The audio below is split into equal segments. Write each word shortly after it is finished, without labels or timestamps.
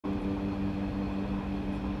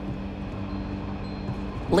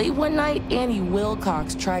Late one night, Annie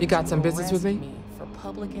Wilcox tried You got some business with arrest me? for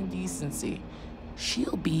public indecency.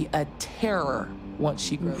 She'll be a terror once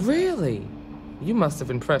she grows up. Really? You must have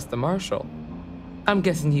impressed the marshal. I'm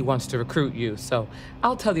guessing he wants to recruit you, so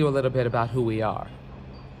I'll tell you a little bit about who we are.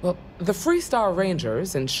 Well, the Freestar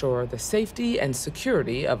Rangers ensure the safety and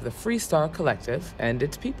security of the Freestar Collective and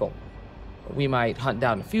its people. We might hunt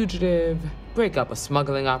down a fugitive, break up a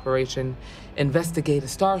smuggling operation, investigate a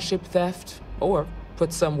starship theft, or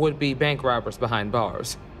put some would-be bank robbers behind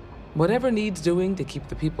bars. Whatever needs doing to keep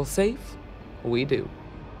the people safe, we do.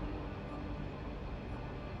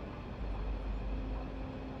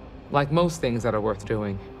 Like most things that are worth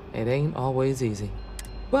doing, it ain't always easy.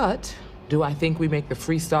 But do I think we make the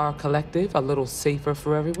Freestar Collective a little safer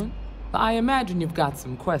for everyone? I imagine you've got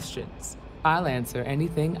some questions. I'll answer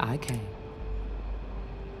anything I can.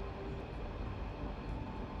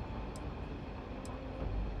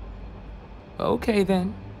 Okay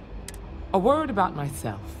then. A word about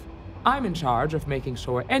myself. I'm in charge of making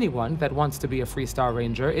sure anyone that wants to be a Freestar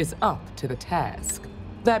Ranger is up to the task.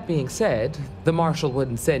 That being said, the Marshal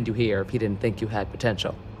wouldn't send you here if he didn't think you had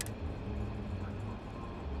potential.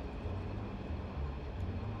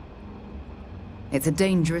 It's a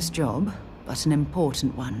dangerous job, but an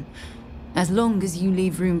important one. As long as you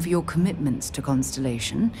leave room for your commitments to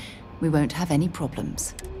Constellation, we won't have any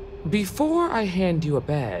problems. Before I hand you a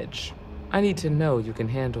badge, I need to know you can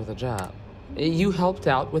handle the job. You helped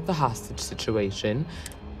out with the hostage situation.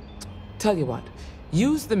 Tell you what,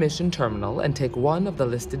 use the mission terminal and take one of the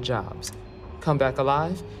listed jobs. Come back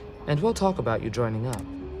alive, and we'll talk about you joining up.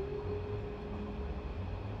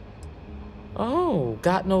 Oh,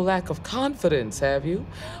 got no lack of confidence, have you?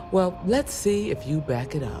 Well, let's see if you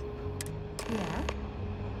back it up. Yeah.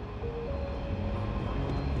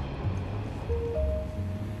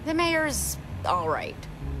 The mayor's all right.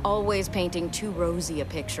 Always painting too rosy a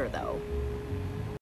picture, though.